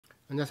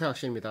안녕하세요,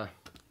 학생입니다.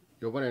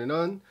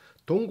 이번에는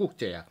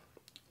동국제약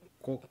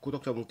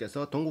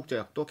구독자분께서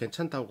동국제약도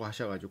괜찮다고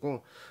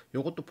하셔가지고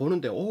요것도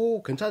보는데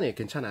오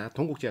괜찮아요.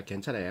 동국제약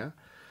괜찮아요.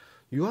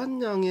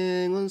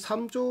 유한양행은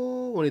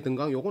 3조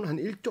원이든가 요거는 한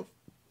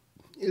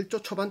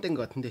 1조 초반대인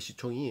것 같은데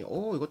시총이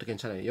이것도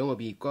괜찮아요.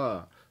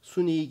 영업이익과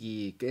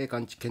순이익이 꽤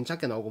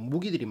괜찮게 나오고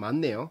무기들이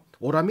많네요.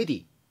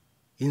 오라미디,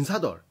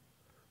 인사돌,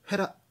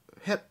 헤라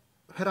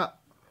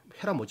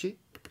뭐지?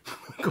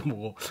 그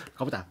뭐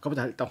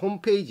가보자. 일단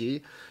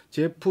홈페이지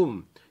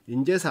제품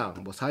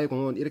인재상 뭐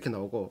사회공헌 이렇게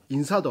나오고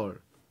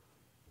인사돌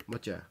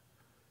맞지?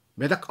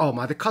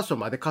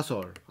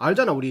 마데카솔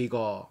알잖아 우리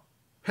이거.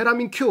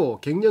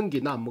 헤라민큐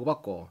갱년기 나 안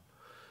먹어봤고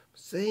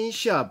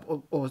센시아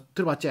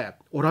들어봤지?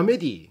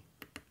 오라메디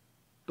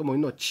또 뭐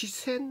있노?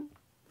 치센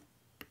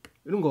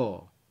이런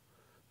거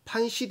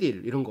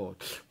판시딜 이런 거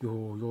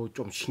요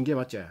좀 신기해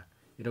맞지?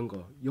 이런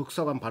거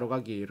역사관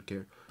바로가기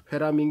이렇게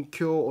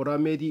헤라민큐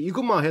오라메디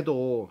이것만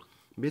해도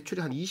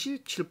매출이 한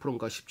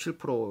 27%인가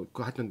 17%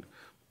 하여튼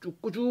쭉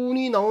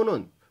꾸준히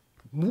나오는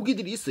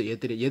무기들이 있어.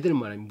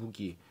 얘들만의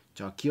무기.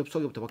 자, 기업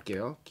소개부터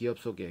볼게요. 기업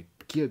소개,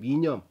 기업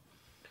이념,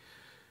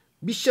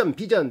 미션,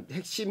 비전,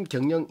 핵심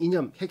경영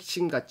이념,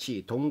 핵심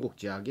가치,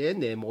 동국제약의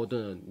내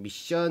모든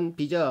미션,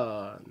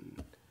 비전,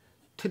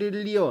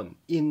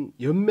 트릴리언인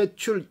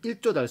연매출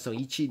 1조 달성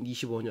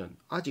 2025년.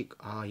 아직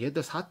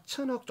얘들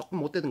 4천억 조금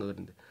못 되는 거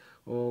그런데.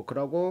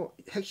 그러고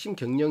핵심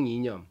경영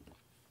이념.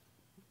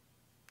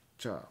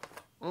 자,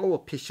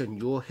 our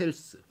passion, your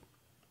health,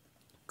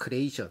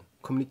 creation,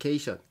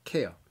 communication,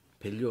 care,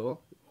 value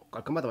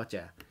깔끔하다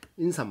맞지?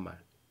 인사말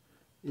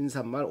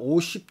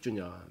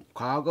 50주년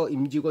과거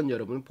임직원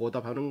여러분을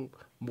보답하는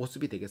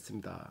모습이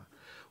되겠습니다.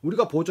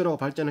 우리가 보존하고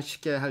발전을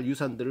시켜야 할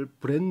유산들을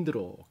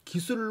브랜드로,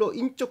 기술로,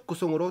 인적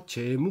구성으로,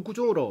 재무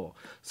구조로,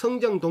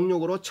 성장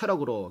동력으로,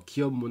 철학으로,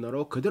 기업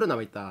문화로 그대로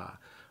남아있다.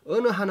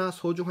 어느 하나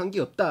소중한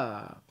게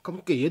없다.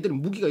 그러니까 얘들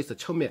무기가 있어.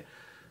 처음에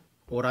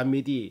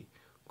오라미디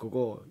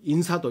그거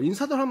인사돌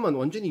하면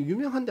완전히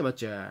유명한데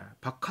맞지?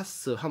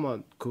 바카스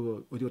하면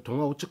그 어디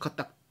동아 우측가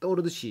딱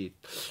떠오르듯이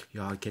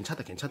야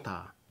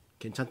괜찮다.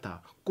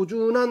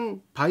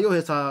 꾸준한 바이오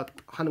회사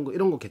하는 거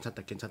이런 거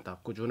괜찮다.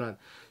 꾸준한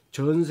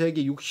전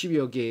세계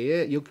 60여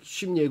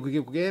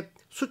개국의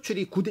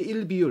수출이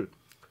 9대1 비율,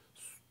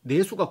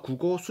 내수가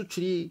 9고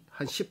수출이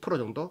한 10%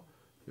 정도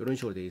이런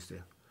식으로 되어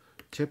있어요.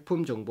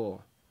 제품 정보,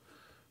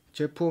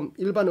 제품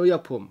일반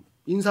의약품,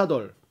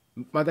 인사돌,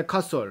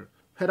 마데카솔,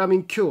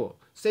 헤라민큐,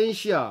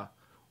 센시아,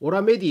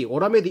 오라메디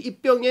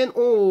입병엔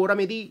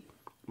오라메디,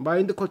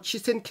 마인드코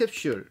치센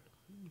캡슐,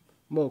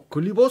 뭐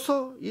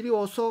글리보서,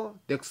 이리오서,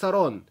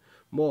 넥사론,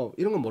 뭐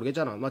이런 건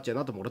모르겠잖아. 맞지?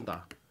 나도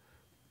모른다.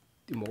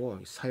 뭐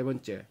세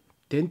번째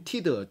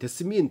덴티드,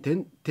 데스민,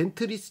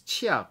 덴트리스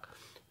치약,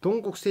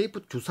 동국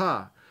세이프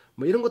주사,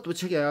 뭐 이런 것도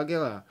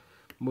체계하게가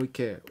뭐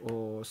이렇게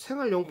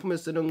생활용품에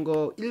쓰는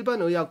거,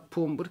 일반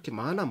의약품 뭐 이렇게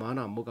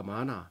뭐가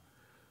많아.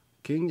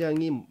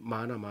 굉장히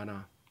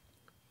많아.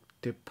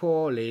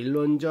 대포,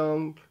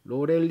 레일론정,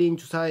 로렐린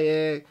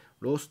주사액,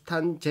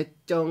 로스탄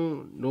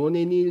제정,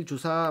 로네닐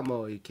주사,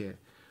 뭐 이렇게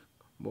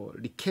뭐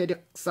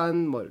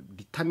리케렉산, 뭐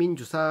리타민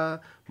주사,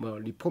 뭐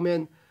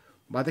리포멘,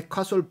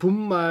 마데카솔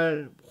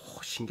분말,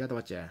 신기하다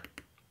맞지?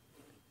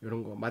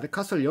 이런 거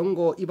마데카솔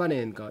연고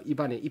입안에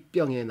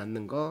입병에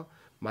넣는 거,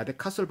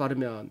 마데카솔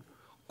바르면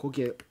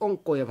거기에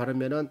엉꼬에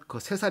바르면은 그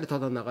새살이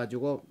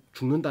돋아나가지고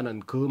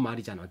죽는다는 그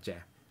말이잖아,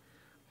 어째?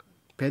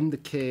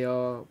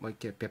 밴드케어, 뭐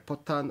이렇게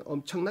베포탄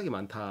엄청나게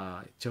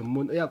많다.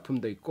 전문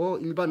의약품도 있고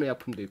일반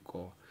의약품도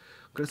있고.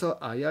 그래서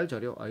IR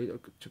자료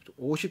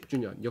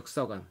 50주년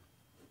역사관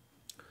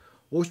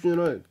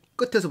 50주년을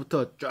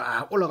끝에서부터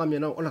쫙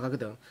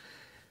올라가거든.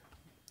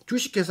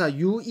 주식회사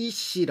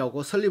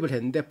UEC라고 설립을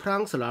했는데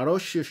프랑스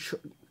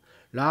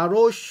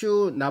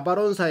라로슈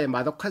나바론사의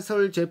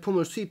마데카솔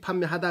제품을 수입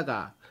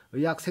판매하다가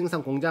의학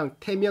생산 공장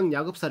태명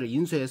약업사를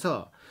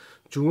인수해서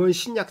중원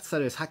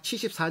신약사를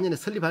 74년에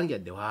설립한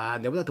게 와,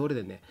 내보다 더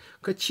오래됐네.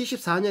 그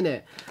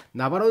 74년에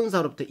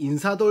나바론사로부터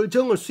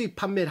인사돌정을 수입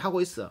판매를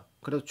하고 있어.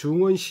 그래서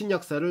중원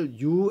신약사를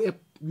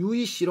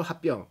UEC로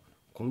합병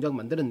공장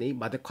만들었네.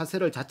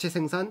 마데카솔을 자체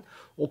생산,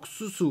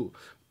 옥수수,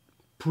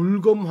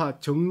 불검화,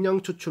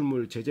 정량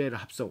추출물 제재를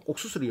합성,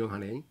 옥수수를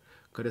이용하네.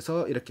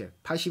 그래서 이렇게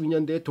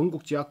 82년도에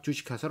동국제약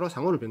주식회사로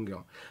상호를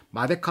변경.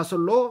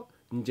 마데카솔로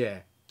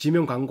이제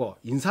지명 광고,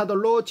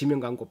 인사돌로 지명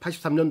광고.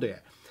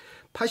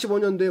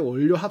 85년도에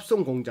원료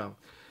합성 공장.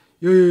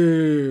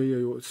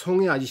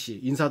 송해 아저씨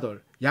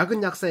인사돌.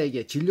 약은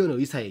약사에게, 진료는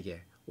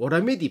의사에게.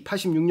 오라메디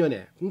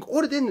 86년에.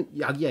 오래된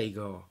약이야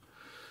이거.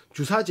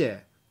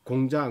 주사제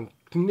공장.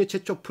 국내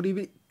최초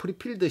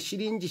프리필드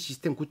시린지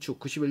시스템 구축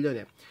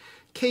 91년에.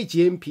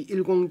 KGMP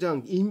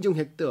 1공장 인증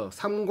획득,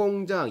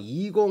 3공장,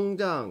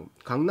 2공장,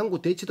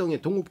 강남구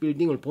대치동에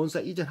동국빌딩을 본사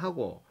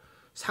이전하고,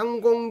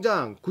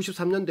 상공장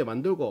 93년도에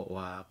만들고,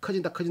 와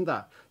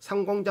커진다.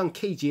 상공장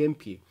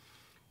KGMP,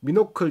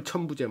 미노클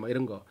첨부제 뭐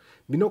이런 거,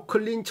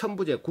 미노클린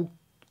첨부제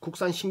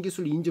국산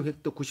신기술 인증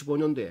획득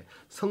 95년도에,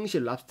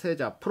 성실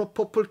랍스테자,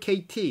 프로포플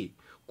KT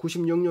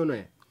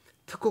 96년에,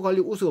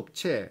 특허관리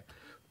우수업체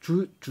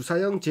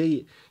주사형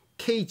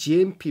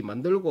KGMP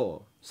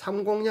만들고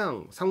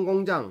상공장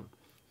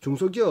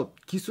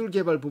중소기업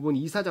기술개발 부분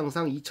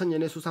이사장상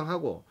 2000년에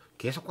수상하고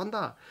계속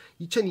간다.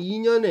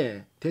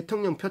 2002년에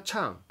대통령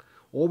표창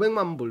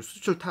 500만 불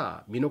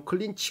수출타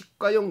미노클린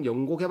치과용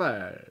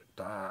연구개발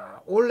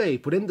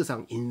올레이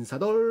브랜드상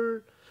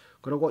인사돌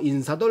그리고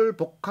인사돌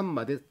복합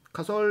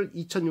마데카솔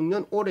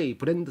 2006년 올레이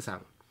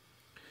브랜드상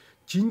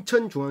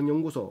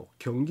진천중앙연구소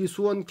경기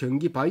수원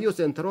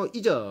경기바이오센터로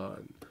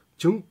이전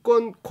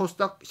증권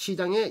코스닥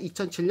시장에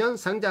 2007년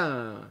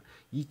상장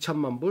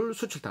 2천만 불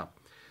수출탑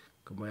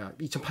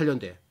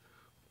 2008년도에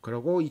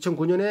그리고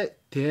 2009년에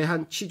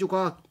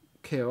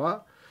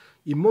대한치주과학회와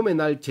잇몸의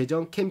날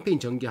제정 캠페인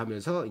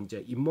전개하면서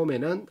이제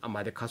잇몸에는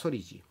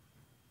마데카솔이지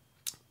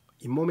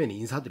잇몸에는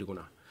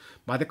인사들이구나.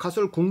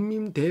 마데카솔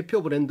국민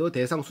대표 브랜드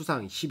대상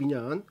수상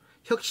 12년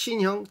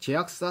혁신형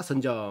제약사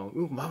선정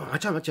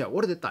맞지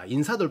오래됐다.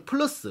 인사돌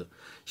플러스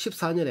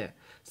 14년에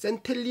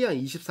센텔리안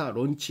 24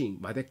 론칭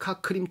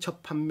마데카 크림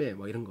첫 판매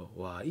뭐 이런 거.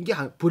 와 이게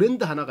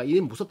브랜드 하나가 이래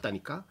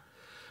무섭다니까.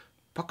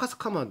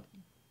 바카스카만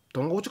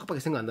동아오죽밖에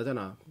생각 안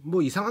나잖아.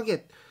 뭐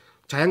이상하게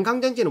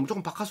자연강장제는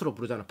무조건 바카스로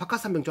부르잖아.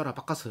 바카스 한 병 줘라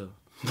바카스.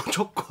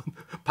 무조건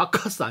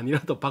바카스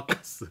아니라도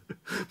바카스.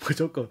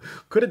 무조건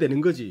그래 되는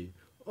거지.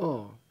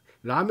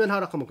 라면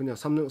하라 하면 그냥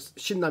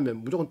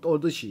신라면 무조건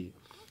떠듯이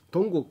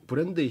동국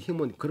브랜드의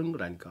힘은 그런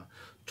거라니까.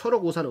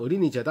 초록우산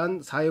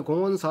어린이재단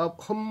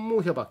사회공헌사업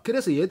헌무협약.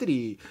 그래서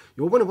얘들이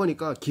요번에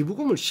보니까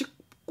기부금을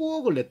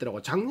 19억을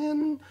냈더라고.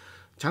 작년에도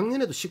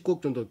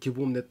 19억 정도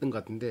기부금 냈던 것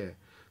같은데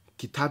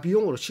기타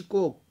비용으로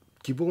 19억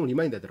기부금을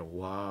이만이 내더라고.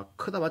 와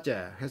크다 맞지?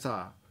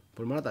 회사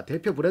볼만하다.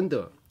 대표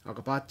브랜드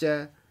아까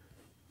봤지?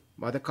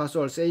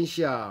 마데카솔,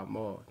 센시아,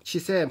 뭐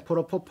치센,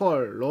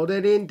 프로포폴,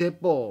 로데린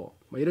데뽀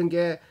뭐 이런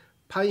게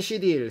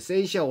판시딜,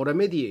 센시아,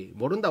 오라메디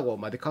모른다고.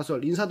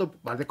 마데카솔 인사도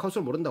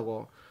마데카솔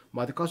모른다고.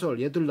 마데카솔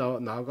얘들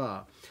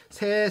나가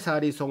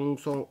새살이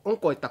송송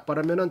엉꼬에 딱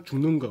바르면은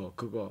죽는 거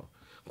그거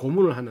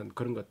고문을 하는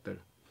그런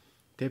것들.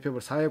 대표부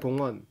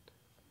사회공헌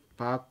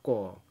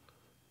받고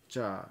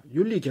자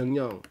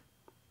윤리경영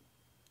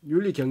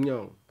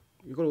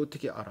이걸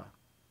어떻게 알아?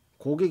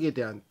 고객에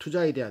대한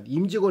투자에 대한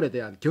임직원에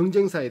대한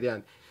경쟁사에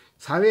대한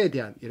사회에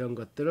대한 이런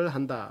것들을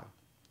한다.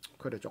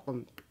 그래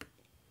조금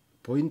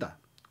보인다.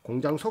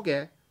 공장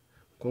소개.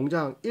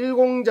 공장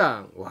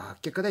 1공장 와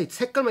깨끗하게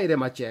색깔만 이래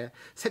맞지?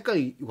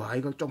 색깔이 와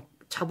이거 좀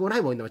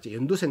차분하게 보인다 맞지?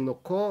 연두색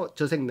넣고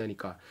저색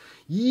넣으니까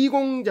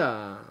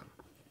 2공장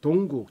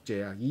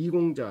동국제약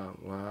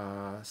 2공장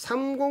와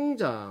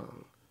 3공장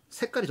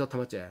색깔이 좋다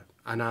맞지?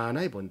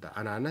 아나나이 본다.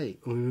 아나나이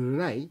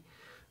은은하이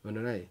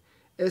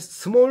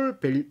스몰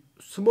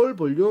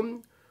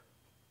볼륨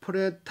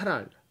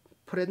프렌타날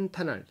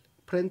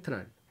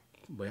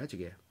뭐야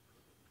저게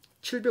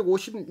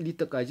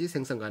 750리터까지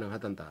생산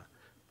가능하단다.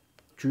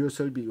 주요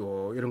설비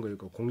이런 거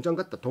있고 공장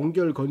같다.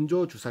 동결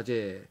건조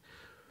주사제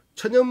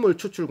천연물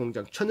추출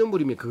공장.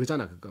 천연물이면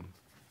그거잖아 그거.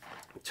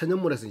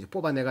 천연물에서 이제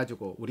뽑아내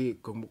가지고 우리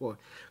그 뭐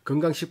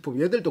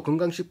건강식품 얘들도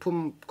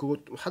건강식품 그거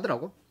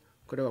하더라고.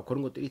 그래가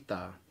그런 것도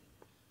있다.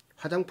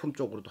 화장품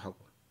쪽으로도 하고.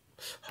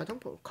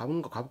 화장품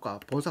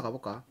가볼까? 본사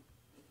가볼까?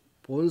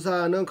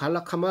 본사는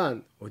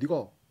갈락하면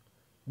어디고?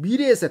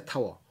 미래에셋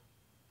타워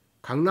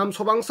강남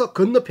소방서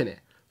건너편에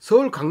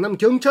서울 강남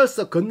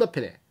경찰서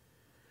건너편에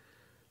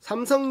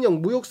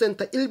삼성역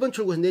무역센터 1번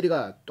출구에서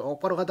내리가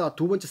똑바로 가다가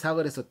두 번째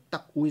사거리에서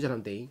딱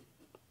우회전하면 돼.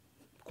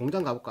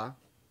 공장 가볼까?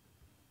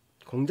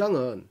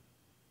 공장은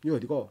이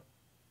어디고?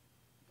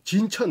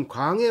 진천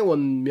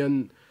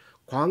광해원면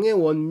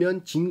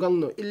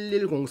진광로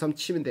 1103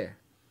 치면 돼.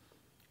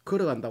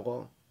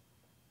 걸어간다고?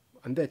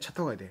 안돼 차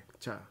타고 가야 돼.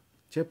 자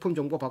제품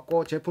정보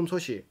받고 제품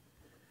소식.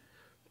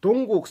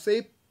 동국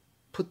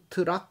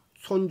세이프트락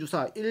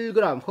손주사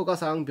 1g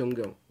허가사항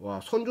변경. 와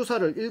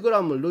손주사를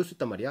 1g을 넣을 수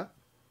있단 말이야?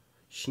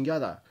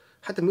 신기하다.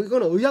 하여튼 뭐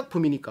이거는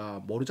의약품이니까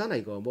모르잖아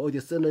이거. 뭐 어디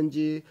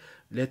쓰는지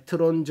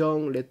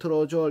레트론정,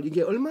 레트로졸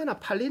이게 얼마나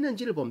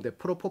팔리는지를 보면 돼.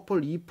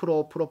 프로포폴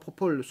 2%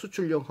 프로포폴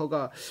수출용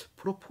허가.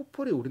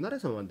 프로포폴이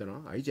우리나라에서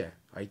만드나? 아니지?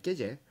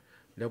 아이깨지?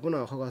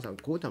 레보나 허가사항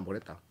그건 잘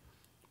모르겠다.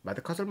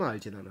 마데카솔만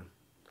알지 나는.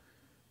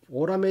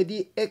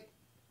 오라메디 액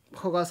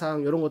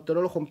허가사항 이런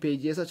것들을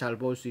홈페이지에서 잘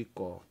볼 수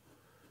있고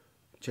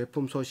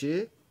제품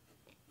소식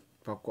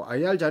받고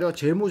IR 자료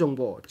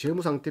재무정보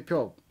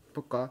재무상태표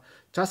볼까?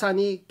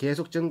 자산이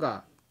계속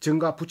증가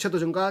부채도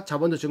증가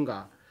자본도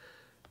증가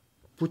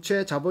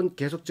부채 자본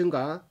계속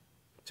증가.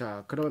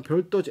 자 그러면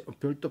별도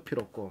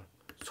필요 없고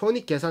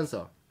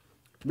손익계산서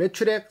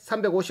매출액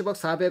 350억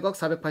 400억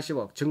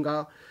 480억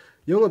증가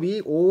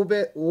영업이익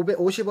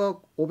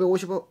 550억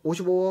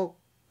 55억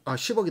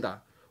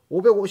 10억이다.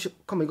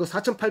 550 그럼 이거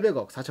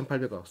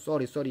 4,800억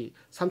쏘리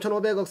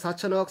 3,500억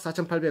 4,000억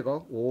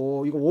 4,800억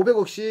오 이거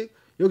 500억씩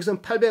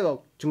여기선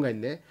 800억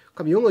증가했네.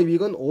 그럼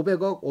영업이익은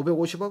 500억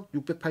 550억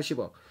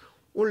 680억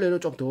올해는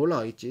좀 더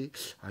올라가겠지.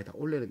 아니다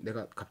올해는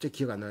내가 갑자기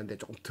기억 안 나는데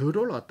조금 덜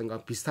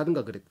올라갔던가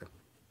비슷하던가 그랬다.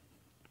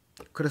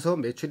 그래서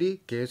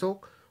매출이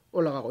계속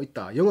올라가고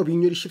있다.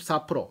 영업이익률이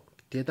 14%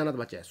 대단하다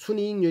맞지?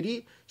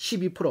 순이익률이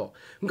 12%.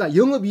 그러니까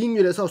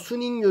영업이익률에서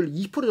순이익률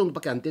 2%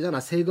 정도밖에 안 떼잖아.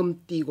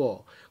 세금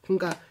떼고.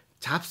 그러니까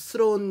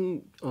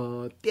잡스러운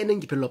떼는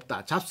게 별로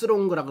없다.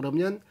 잡스러운 거라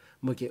그러면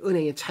뭐 이렇게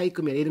은행의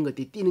차입금이나 이런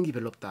것들이 떼는 게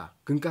별로 없다.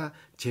 그러니까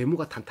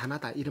재무가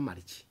탄탄하다 이런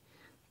말이지.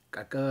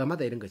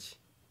 깔끔하다 이런 거지.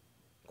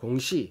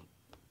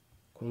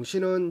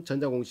 공시는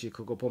전자공시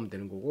그거 보면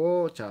되는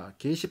거고. 자,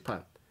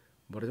 게시판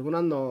뭐라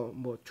적어놨노?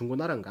 뭐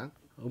중고나라인가?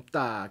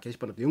 없다.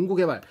 게시판 없다.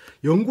 연구개발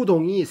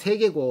연구동이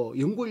 3개고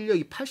연구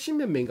인력이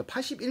 80몇 명인가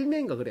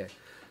 81명인가 그래.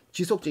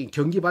 지속적인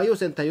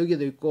경기바이오센터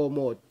여기도 있고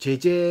뭐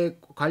제재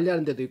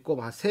관리하는 데도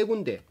있고 한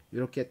 3군데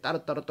이렇게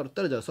따로따로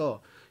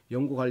떨어져서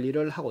연구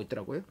관리를 하고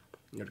있더라고요.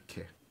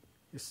 이렇게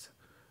있어.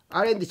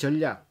 R&D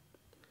전략,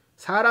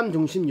 사람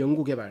중심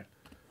연구 개발,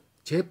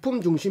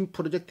 제품 중심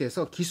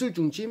프로젝트에서 기술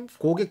중심,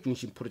 고객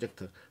중심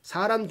프로젝트,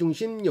 사람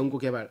중심 연구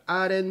개발,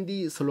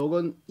 R&D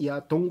슬로건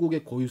이하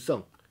동국의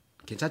고유성.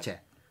 괜찮지?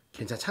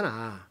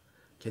 괜찮잖아.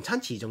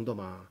 괜찮지 이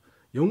정도만.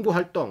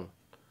 연구활동,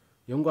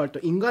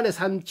 인간의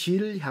삶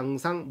질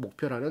향상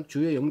목표라는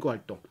주요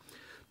연구활동.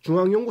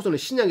 중앙연구소는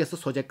신약에서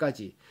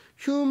소재까지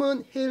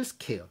휴먼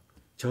헬스케어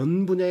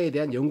전 분야에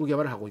대한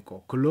연구개발을 하고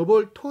있고,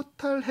 글로벌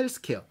토탈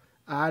헬스케어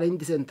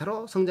R&D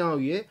센터로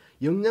성장하기 위해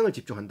역량을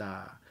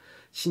집중한다.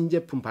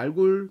 신제품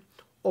발굴,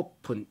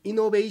 오픈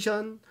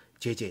이노베이션,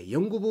 제재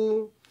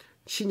연구부,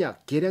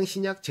 신약, 계량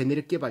신약,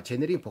 제네릭 개발,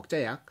 제네릭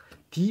복자약,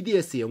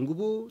 DDS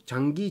연구부,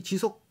 장기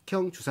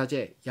지속형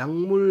주사제,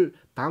 약물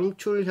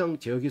방출형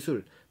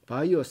제어기술,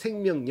 바이오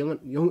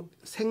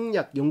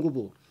생약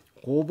연구부,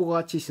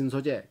 고부가치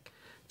신소재,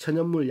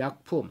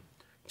 천연물의약품,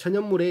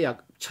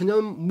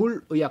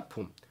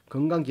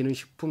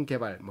 건강기능식품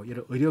개발, 뭐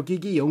이런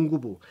의료기기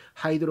연구부,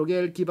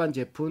 하이드로겔 기반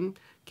제품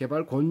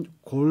개발,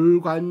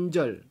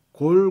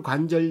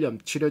 골관절염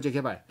치료제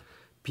개발,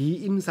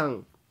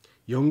 비임상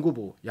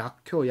연구부,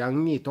 약효,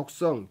 양리,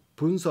 독성,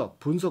 분석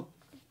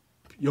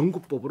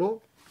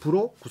연구법으로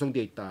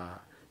구성되어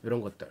있다. 이런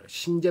것들.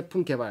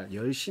 신제품 개발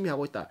열심히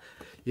하고 있다.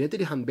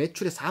 얘들이 한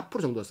매출의 4%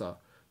 정도 써.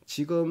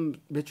 지금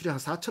매출이 한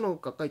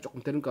 4천억 가까이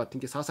조금 되는 것 같은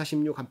게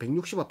 446, 한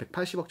 160억,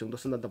 180억 정도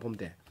쓴단다 보면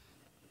돼.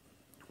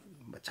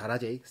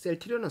 잘하지.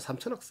 셀트리온은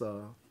 3천억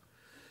써.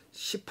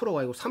 10%가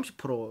아니고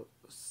 30%.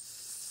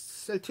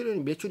 셀트리온이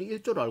매출이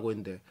 1조로 알고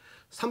있는데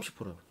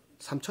 30%,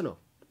 3천억.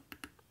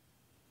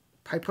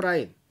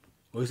 파이프라인.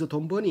 어디서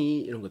돈 버니?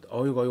 이런 것도.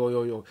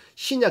 어이구.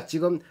 신약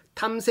지금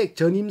탐색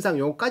전임상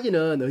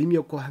요까지는 의미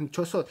없고 한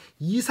최소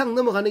 2상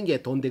넘어가는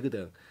게 돈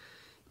되거든.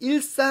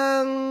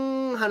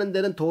 1상 하는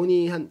데는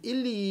돈이 한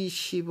 1,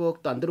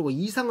 20억도 안 들고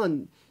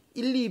 2상은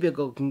 1,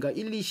 200억인가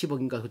 1,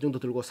 20억인가 그 정도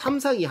들고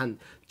 3상이 한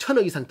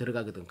 1000억 이상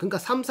들어가거든. 그러니까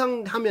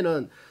 3상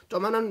하면은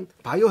조만한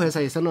바이오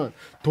회사에서는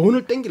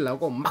돈을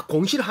땡기려고 막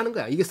공시를 하는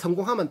거야. 이게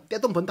성공하면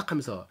떼돈 번다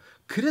하면서.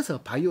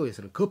 그래서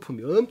바이오에서는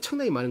거품이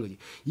엄청나게 많은 거지.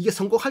 이게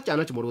성공할지 안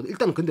할지 모르거든.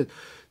 일단은 근데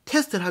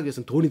테스트를 하기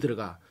위해서는 돈이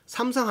들어가.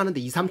 3상 하는데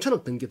 2,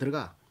 3천억 든 게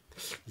들어가.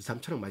 2,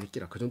 3천억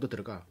맞을기라. 그 정도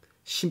들어가.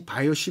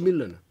 바이오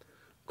시밀러는.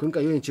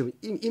 그러니까 여기 지금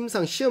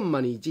임상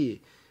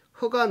시험만이지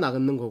허가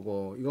나가는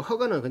거고, 이거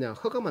허가는 그냥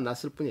허가만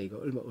났을 뿐이야. 이거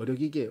얼마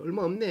의료기기에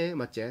얼마 없네.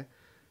 맞지?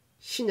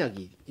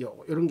 신약이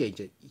이런 게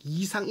이제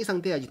 2상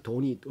이상 돼야지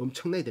돈이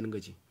엄청나게 되는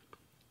거지.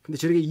 근데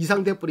저렇게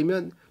 2상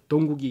돼버리면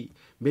동국이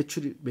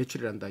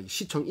매출이란다.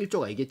 시총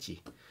 1조가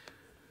이겠지.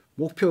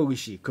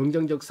 목표의식,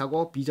 긍정적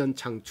사고, 비전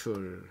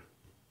창출,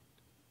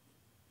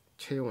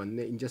 채용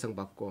안내, 인재상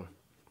받고,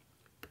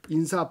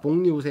 인사,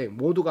 복리후생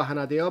모두가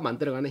하나 되어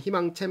만들어가는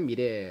희망찬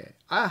미래.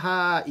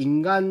 아하,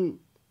 인간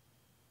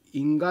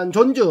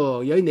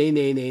존중.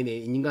 네네네네.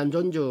 인간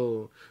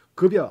존중.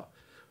 급여.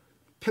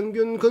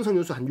 평균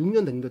근속연수 한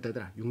 6년 정도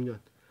되더라. 6년.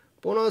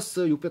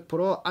 보너스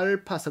 600%,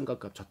 알파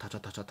성과급.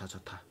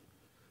 좋다.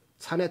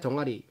 사내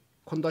동아리,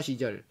 콘도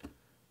시절,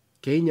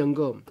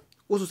 개인연금,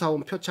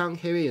 우수사원 표창,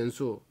 해외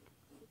연수.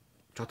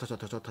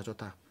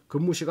 좋다.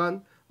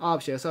 근무시간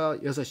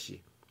 9시에서 6시.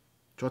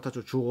 좋다.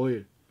 주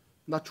 5일.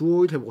 나 주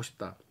 5일 해보고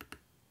싶다.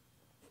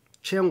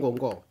 채용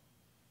공고.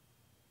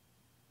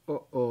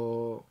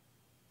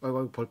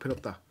 볼 필요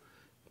없다.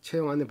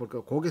 채용 안내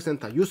볼까요?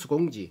 고객센터, 뉴스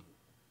공지.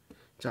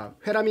 자,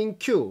 회라민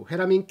Q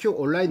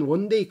온라인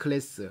원데이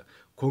클래스.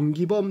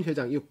 권기범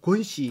회장, 이거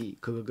권씨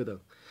그거거든.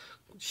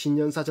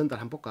 신년사 전달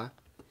한번 볼까?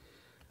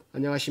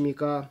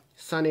 안녕하십니까.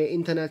 사내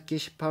인터넷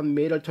게시판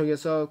메일을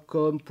통해서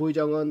권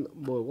부의장은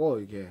뭐고,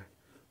 이게.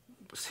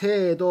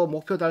 새해에도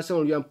목표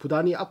달성을 위한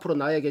부단히 앞으로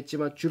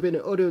나야겠지만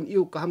주변의 어려운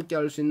이웃과 함께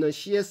할 수 있는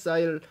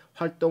CSR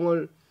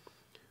활동을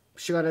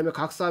시간하며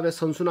각 사업의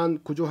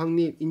선순환, 구조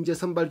확립, 인재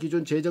선발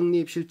기준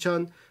재정립,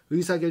 실천,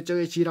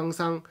 의사결정의 질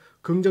향상,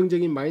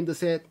 긍정적인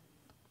마인드셋.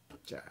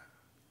 자,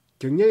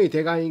 경영의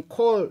대가인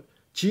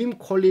짐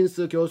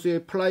콜린스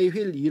교수의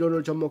플라이휠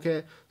이론을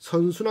접목해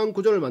선순환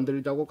구조를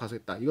만들자고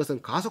가속했다.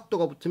 이것은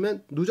가속도가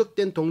붙으면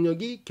누적된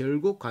동력이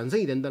결국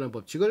관성이 된다는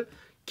법칙을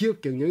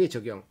기업 경영에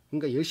적용.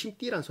 그러니까 열심히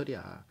뛰란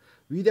소리야.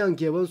 위대한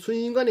기업은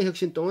순간의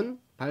혁신 또는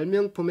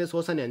발명품의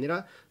소산이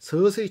아니라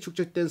서서히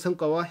축적된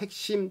성과와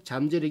핵심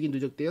잠재력이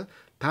누적되어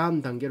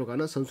다음 단계로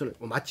가는 선순환.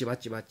 맞지.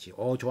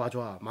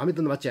 좋아. 마음에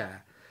드는 맞지?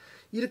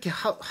 이렇게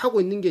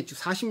하고 있는 게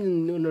지금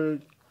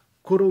 40년을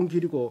걸어온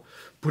길이고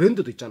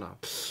브랜드도 있잖아.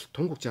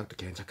 동국제약도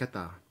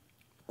괜찮겠다.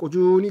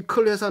 꾸준히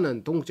클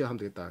회사는 동국제약 하면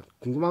되겠다.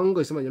 궁금한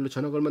거 있으면 여기로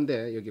전화 걸면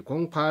돼. 여기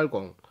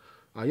 080.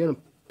 얘는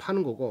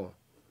파는 거고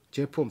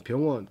제품,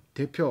 병원,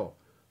 대표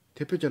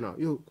전화.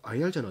 이거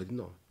IR 전화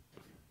어딨노?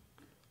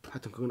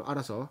 하여튼 그건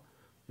알아서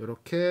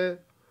이렇게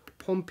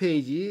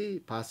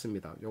홈페이지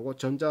봤습니다. 요거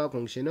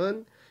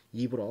전자공시는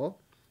입으로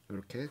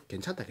이렇게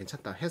괜찮다.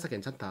 회사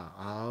괜찮다.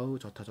 아우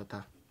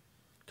좋다.